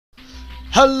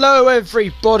Hello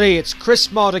everybody, it's Chris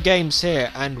Marder Games here,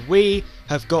 and we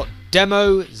have got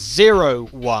Demo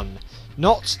 01.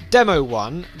 Not Demo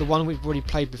 1, the one we've already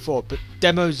played before, but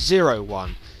Demo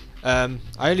 01. I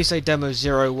only say Demo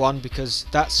 01 because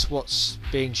that's what's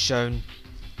being shown,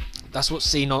 that's what's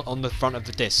seen on the front of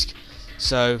the disc.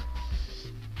 So,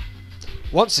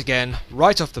 once again,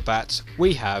 right off the bat,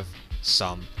 we have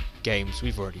some games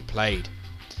we've already played.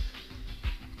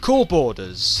 Cool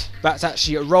Borders, that's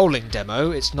actually a rolling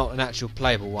demo, it's not an actual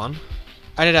playable one.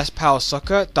 Adidas Power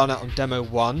Soccer, done that on Demo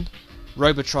 1.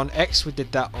 Robotron X, we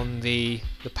did that on the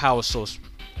Power Source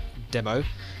demo.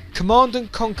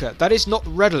 Command & Conquer, that is not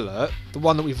Red Alert, the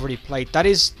one that we've already played, that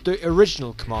is the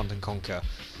original Command & Conquer.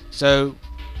 So,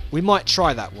 we might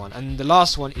try that one, and the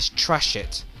last one is Trash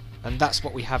It, and that's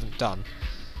what we haven't done.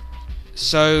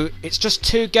 So, it's just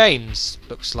 2 games,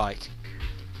 looks like.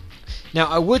 Now,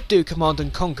 I would do Command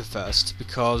 & Conquer first,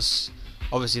 because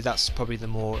obviously that's probably the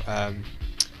more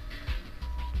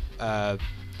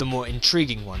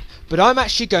intriguing one. But I'm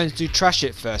actually going to do Trash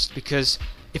It first, because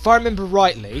if I remember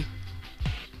rightly,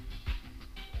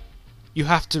 you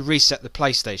have to reset the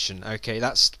PlayStation. Okay,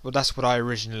 that's what I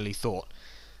originally thought.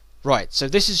 Right, so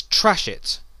this is Trash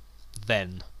It.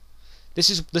 Then, this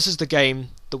is the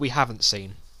game that we haven't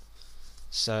seen.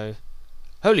 So,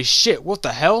 holy shit! What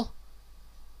the hell?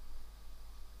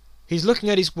 He's looking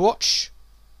at his watch.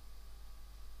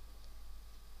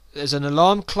 There's an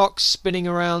alarm clock spinning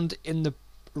around in the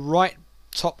right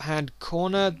top hand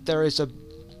corner. There is an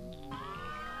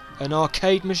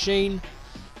arcade machine.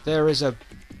 There is a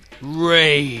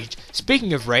Rage.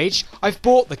 Speaking of Rage, I've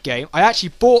bought the game. I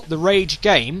actually bought the Rage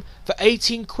game for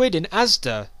 18 quid in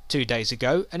Asda 2 days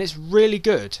ago, and it's really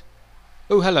good.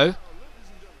 Oh, hello.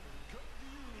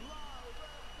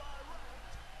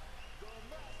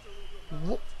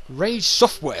 What? Rage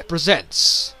Software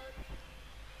presents.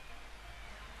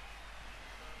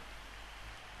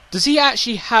 Does he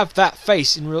actually have that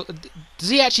face in real? Does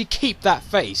he actually keep that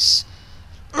face?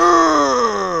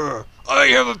 I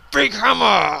have a big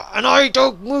hammer and I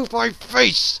don't move my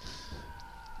face.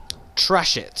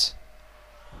 Trash It.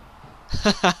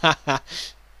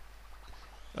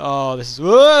 Oh, this is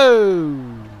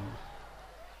whoa.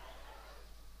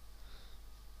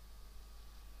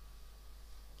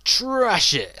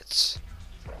 Trash It.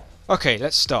 Okay,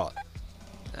 let's start.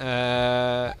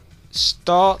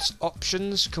 Start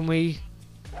options. Can we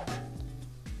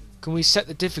set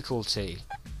the difficulty?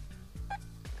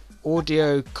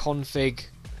 Audio config.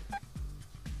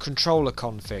 Controller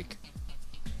config.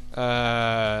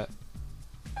 I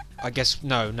guess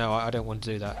no. I don't want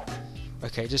to do that.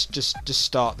 Okay, just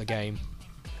start the game.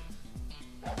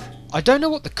 I don't know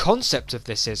what the concept of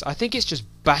this is. I think it's just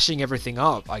bashing everything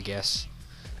up, I guess.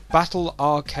 Battle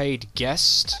Arcade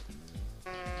Guest.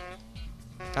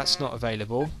 That's not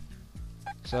available.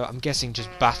 So I'm guessing just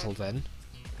Battle then.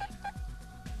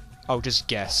 Oh, just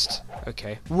Guest.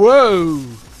 Okay. Whoa!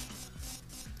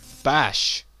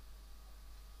 Bash.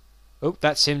 Oh,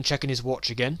 that's him checking his watch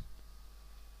again.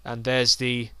 And there's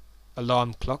the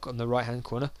alarm clock on the right hand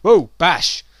corner. Whoa!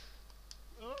 Bash!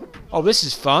 Oh, this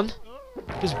is fun.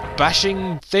 Just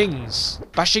bashing things.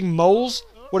 Bashing moles?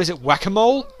 What is it,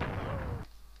 whack-a-mole?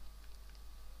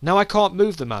 Now I can't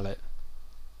move the mallet.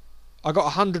 I got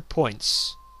 100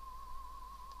 points.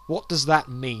 What does that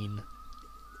mean?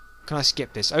 Can I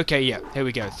skip this? Okay, yeah, here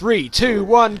we go. 3, 2,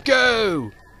 1,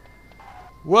 go!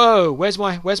 Whoa, where's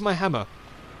my hammer?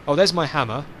 Oh, there's my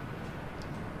hammer.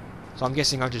 So I'm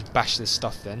guessing I'll just bash this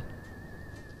stuff then.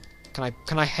 Can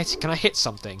I hit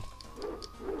something?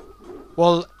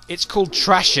 Well, it's called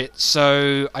Trash It,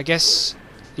 so I guess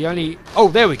the only... Oh,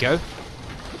 there we go.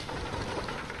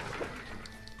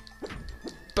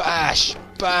 Bash!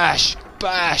 Bash!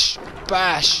 Bash!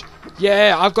 Bash!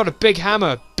 Yeah, I've got a big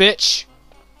hammer, bitch!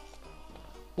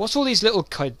 What's all these little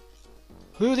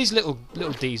Who are these little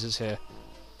geezers here?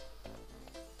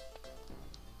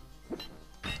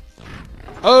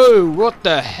 Oh, what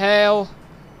the hell?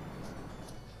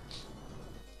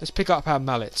 Let's pick up our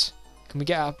mallet. Can we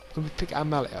pick our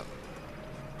mallet up?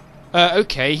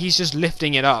 Okay, he's just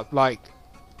lifting it up, like...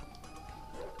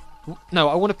 No,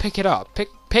 I want to pick it up.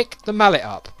 Pick the mallet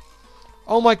up.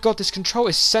 Oh my god, this control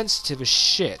is sensitive as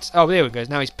shit. Oh, there we go.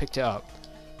 Now he's picked it up.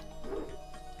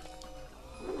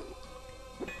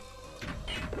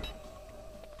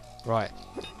 Right.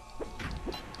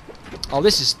 Oh,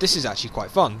 this is actually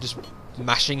quite fun. Just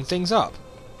mashing things up.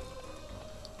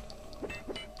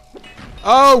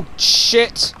 Oh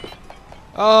shit!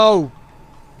 Oh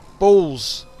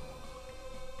balls!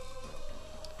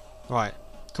 Right.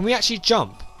 Can we actually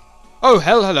jump? Oh,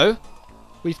 hello.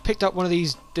 We've picked up one of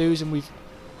these dudes and we've...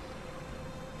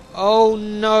 Oh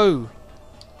no!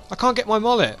 I can't get my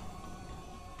mullet.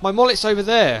 My mullet's over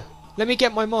there. Let me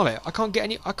get my mullet. I can't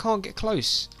get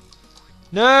close.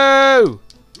 No!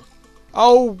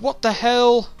 Oh, what the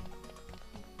hell?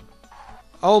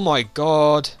 Oh my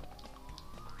god.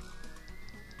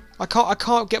 I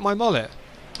can't get my mullet.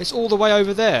 It's all the way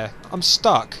over there. I'm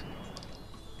stuck.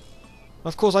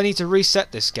 Of course I need to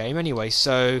reset this game anyway,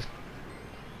 so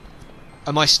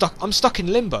am I stuck? I'm stuck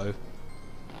in limbo.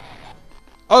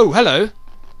 Oh, hello.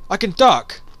 I can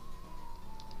duck.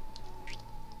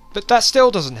 But that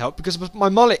still doesn't help because my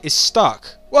mullet is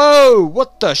stuck. Whoa!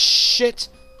 What the shit?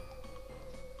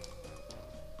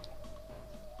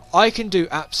 I can do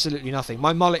absolutely nothing.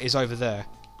 My mullet is over there.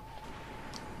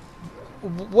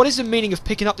 What is the meaning of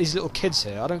picking up these little kids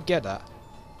here? I don't get that.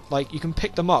 Like, you can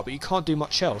pick them up, but you can't do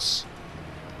much else.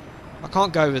 I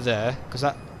can't go over there because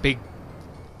that big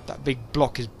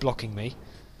block is blocking me.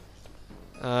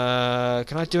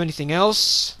 Can I do anything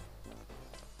else?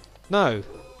 No.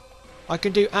 I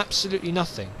can do absolutely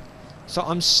nothing. So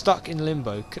I'm stuck in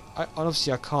limbo.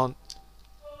 Obviously I can't...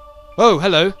 Oh,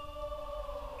 hello!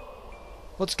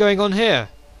 What's going on here?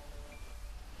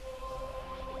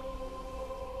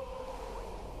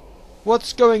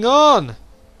 What's going on?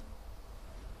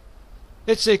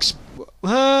 It's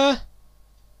Huh?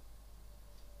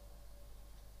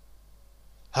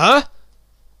 Huh?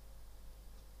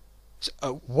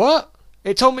 What?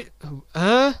 It told me...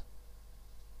 Huh?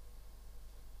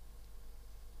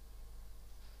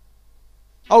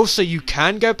 Oh, so you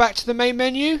can go back to the main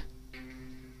menu?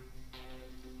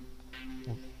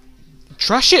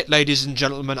 Trash it, ladies and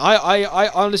gentlemen. I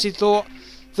honestly thought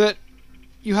that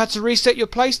you had to reset your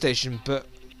PlayStation, but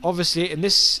obviously in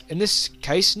this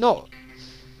case not.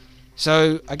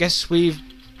 So I guess we've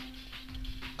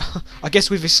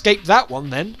escaped that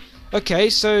one then. Okay,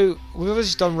 so we've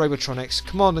obviously done Robotronics,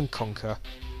 Command and Conquer.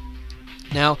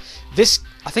 Now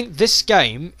I think this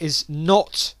game is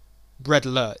not Red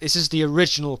Alert. This is the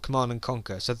original Command and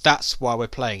Conquer, so that's why we're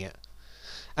playing it.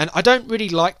 And I don't really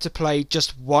like to play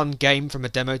just one game from a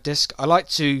demo disc. I like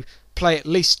to play at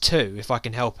least two if I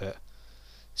can help it.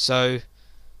 So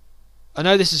I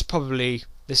know this is probably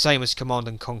the same as Command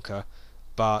and Conquer,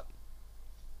 but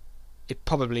it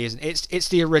probably isn't. It's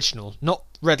the original, not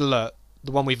Red Alert,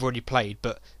 the one we've already played,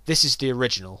 but this is the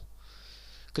original.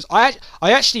 Because I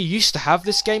actually used to have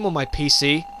this game on my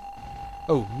PC.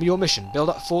 Oh, your mission. Build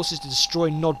up forces to destroy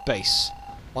Nod base.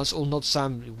 Once all Nod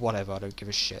Sam... Whatever, I don't give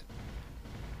a shit.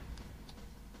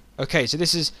 Okay, so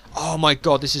this is... Oh my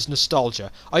god, this is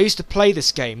nostalgia. I used to play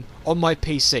this game on my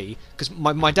PC, because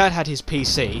my dad had his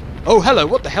PC. Oh, hello,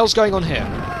 what the hell's going on here?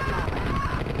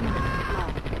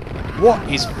 What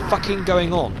is fucking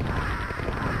going on?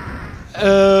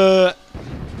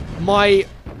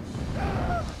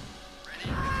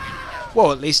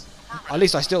 Well, at least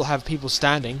I still have people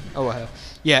standing. Oh,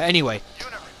 yeah. Anyway,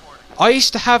 I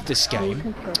used to have this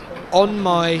game on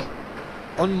my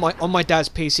dad's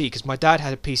PC because my dad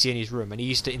had a PC in his room and he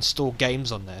used to install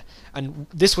games on there. And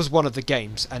this was one of the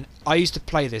games, and I used to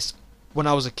play this when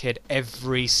I was a kid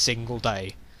every single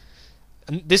day.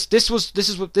 And this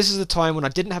is the time when I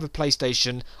didn't have a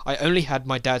PlayStation. I only had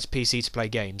my dad's PC to play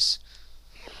games.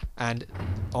 And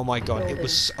oh my god, it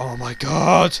was oh my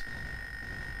god.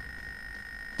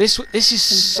 This is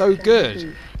so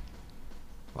good.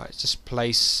 Right, let's just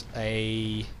place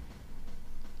a...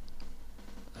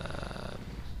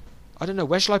 I don't know,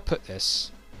 where shall I put this?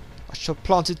 I shall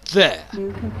plant it there.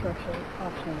 New construction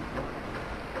option.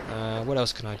 What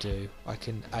else can I do? I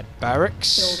can add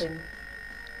barracks. Building.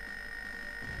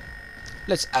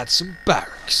 Let's add some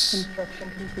barracks.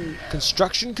 Construction complete.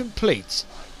 Construction complete.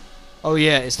 Oh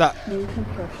yeah, is that... New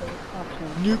construction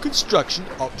options. New construction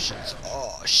options.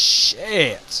 Oh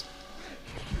shit.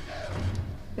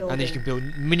 Building. And then you can build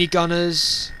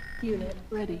minigunners. Unit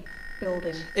ready.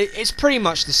 Building. It's pretty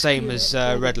much the same Unit as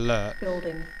ready. Red Alert.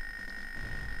 Building.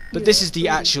 But this Unit is the ready.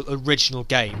 actual original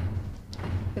game.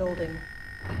 Building.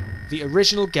 The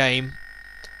original game.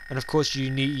 And of course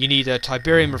you need a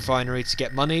Tiberium refinery to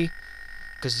get money.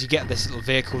 Because you get this little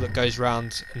vehicle that goes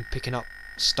around and picking up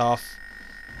stuff.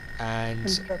 And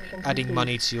Construction adding complete.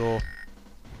 money to your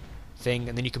thing,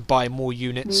 and then you can buy more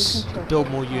units,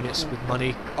 build more units with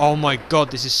money. Oh my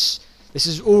god, this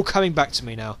is all coming back to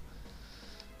me now.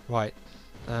 Right,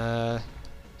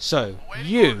 so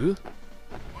you,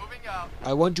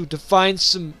 I want you to find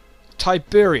some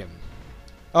Tiberium.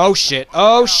 Oh shit!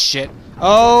 Oh shit!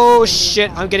 Oh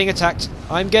shit! I'm getting attacked!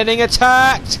 I'm getting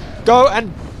attacked! Go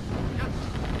and...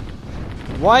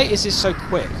 Why is this so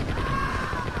quick?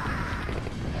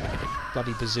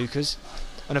 Bloody bazookas.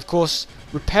 And of course,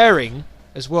 repairing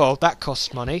as well, that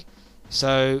costs money.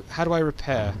 So, how do I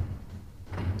repair?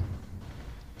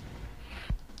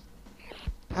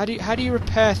 How do you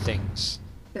repair things?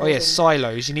 Oh yes,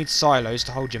 silos. You need silos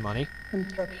to hold your money.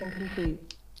 Construction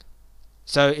complete.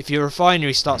 So if your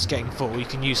refinery starts getting full, you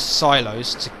can use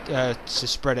silos to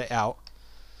spread it out.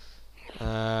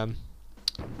 Well,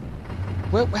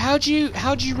 how do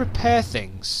you repair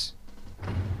things?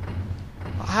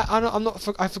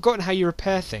 I've forgotten how you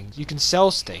repair things. You can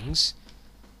sell things,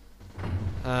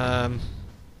 but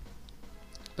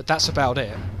that's about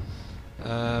it.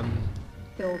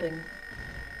 Building.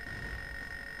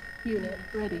 Unit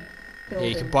ready. Yeah, Building.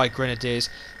 you can buy grenadiers.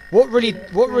 What really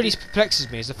perplexes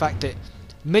me is the fact that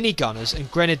minigunners and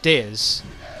grenadiers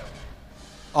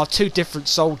are two different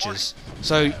soldiers.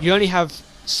 So you only have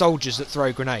soldiers that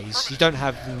throw grenades. You don't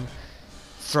have them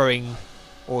throwing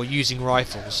or using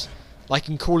rifles. Like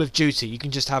in Call of Duty, you can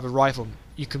just have a rifle.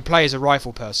 You can play as a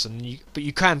rifle person, but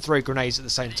you can throw grenades at the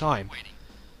same time.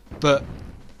 But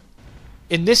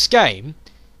in this game,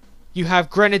 you have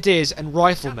grenadiers and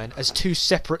riflemen as two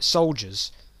separate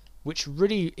soldiers, which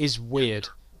really is weird,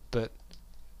 but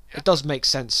it does make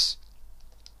sense.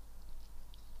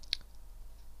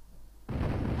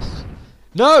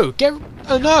 No!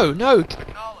 No!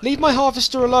 Leave my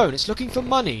harvester alone, it's looking for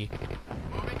money.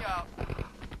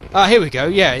 Ah, here we go,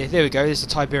 yeah, there we go, there's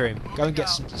the Tiberium. Go and get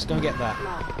some, let's go and get that.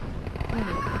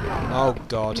 Oh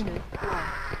god.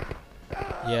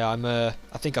 Yeah,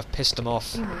 I think I've pissed them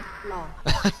off.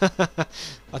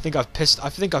 I think I've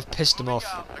pissed them off.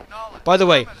 By the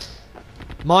way,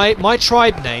 my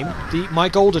tribe name, my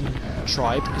golden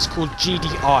tribe, is called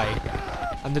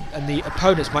GDI, and the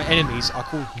opponents, my enemies, are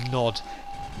called Nod.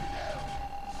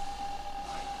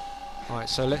 All right,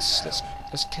 so let's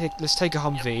take a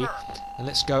Humvee and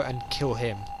let's go and kill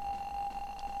him.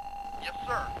 Yes,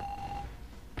 sir.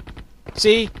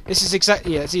 See, this is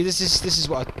exactly See, this is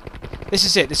what this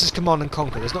is it. This is Command and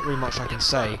Conquer. There's not really much I can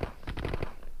say.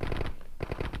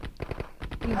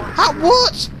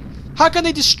 What? How can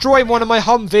they destroy one of my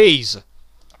Humvees?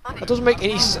 That doesn't make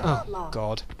any sense. Oh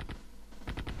god.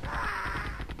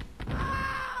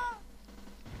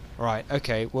 Right.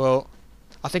 Okay. Well,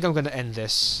 I think I'm going to end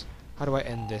this. How do I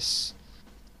end this?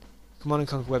 Command and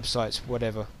Conquer websites,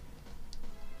 whatever.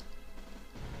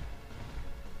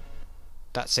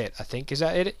 That's it, I think. Is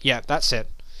that it? Yeah, that's it.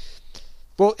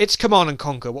 Well, it's Command and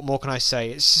Conquer. What more can I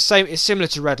say? It's the same. It's similar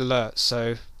to Red Alert.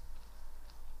 So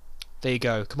there you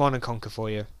go. Command and Conquer for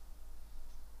you.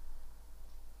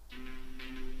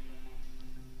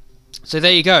 So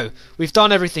there you go. We've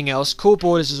done everything else. Cool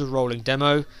Borders is a rolling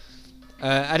demo.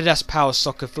 Adidas Power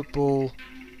Soccer Football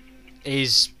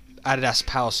is Adidas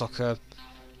Power Soccer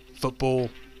Football,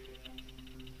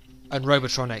 and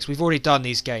Robotron X. We've already done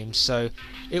these games, so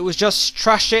it was just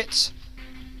Trash It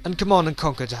and Command and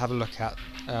Conquer to have a look at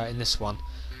in this one.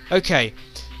 Okay,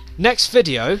 next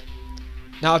video.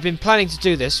 Now I've been planning to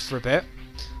do this for a bit.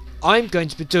 I'm going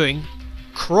to be doing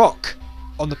Croc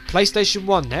on the PlayStation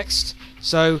 1 next,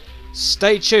 so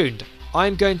stay tuned.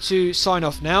 I'm going to sign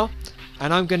off now,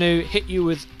 and I'm going to hit you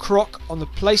with Croc on the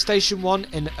PlayStation 1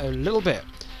 in a little bit.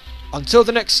 Until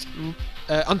the next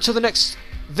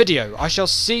video, I shall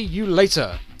see you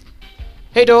later.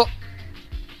 Hey, do.